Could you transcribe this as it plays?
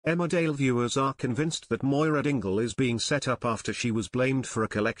Emmerdale viewers are convinced that Moira Dingle is being set up after she was blamed for a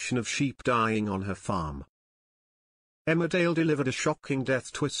collection of sheep dying on her farm. Emmerdale delivered a shocking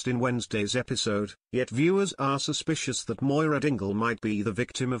death twist in Wednesday's episode, yet viewers are suspicious that Moira Dingle might be the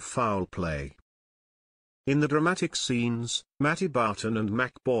victim of foul play. In the dramatic scenes, Matty, Barton and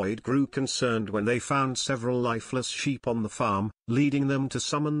Mack grew concerned when they found several lifeless sheep on the farm, leading them to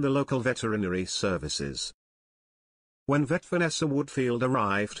summon the local veterinary services. When vet Vanessa Woodfield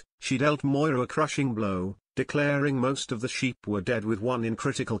arrived, she dealt Moira a crushing blow, declaring most of the sheep were dead with one in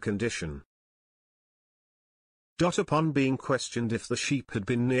critical condition. Upon being questioned if the sheep had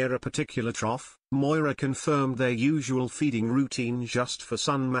been near a particular trough, Moira confirmed their usual feeding routine just for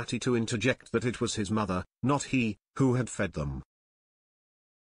son Matty to interject that it was his mother, not he, who had fed them.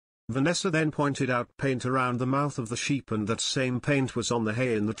 Vanessa then pointed out paint around the mouth of the sheep and that same paint was on the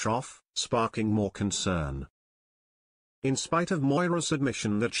hay in the trough, sparking more concern. In spite of Moira's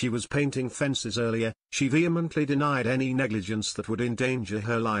admission that she was painting fences earlier, she vehemently denied any negligence that would endanger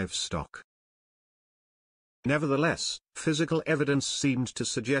her livestock. Nevertheless, physical evidence seemed to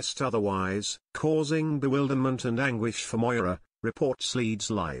suggest otherwise, causing bewilderment and anguish for Moira, reports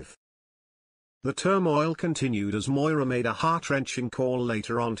IifeIess. The turmoil continued as Moira made a heart-wrenching call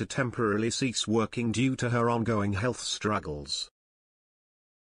later on to temporarily cease working due to her ongoing health struggles.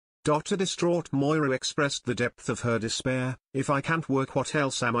 A distraught Moira expressed the depth of her despair. "If I can't work, what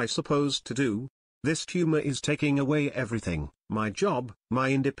else am I supposed to do? This tumor is taking away everything, my job,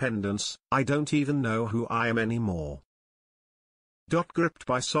 my independence, I don't even know who I am anymore." Gripped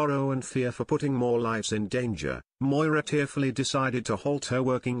by sorrow and fear for putting more lives in danger, Moira tearfully decided to halt her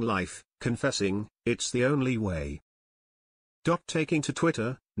working life, confessing, "It's the only way." Taking to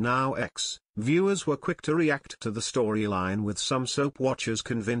Twitter, now X, viewers were quick to react to the storyline, with some soap watchers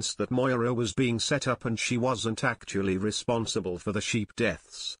convinced that Moira was being set up and she wasn't actually responsible for the sheep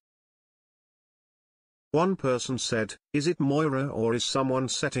deaths. One person said, "Is it Moira or is someone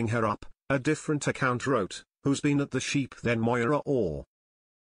setting her up?" A different account wrote, "Who's been at the sheep then, Moira or?"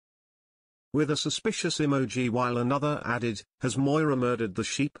 with a suspicious emoji, while another added, "Has Moira murdered the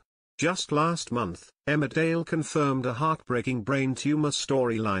sheep?" Just last month, Emmerdale confirmed a heartbreaking brain tumor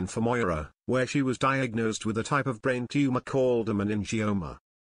storyline for Moira, where she was diagnosed with a type of brain tumor called a meningioma.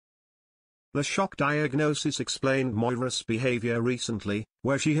 The shock diagnosis explained Moira's behavior recently,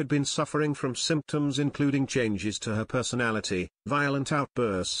 where she had been suffering from symptoms including changes to her personality, violent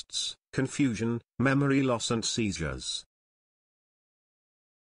outbursts, confusion, memory loss and seizures.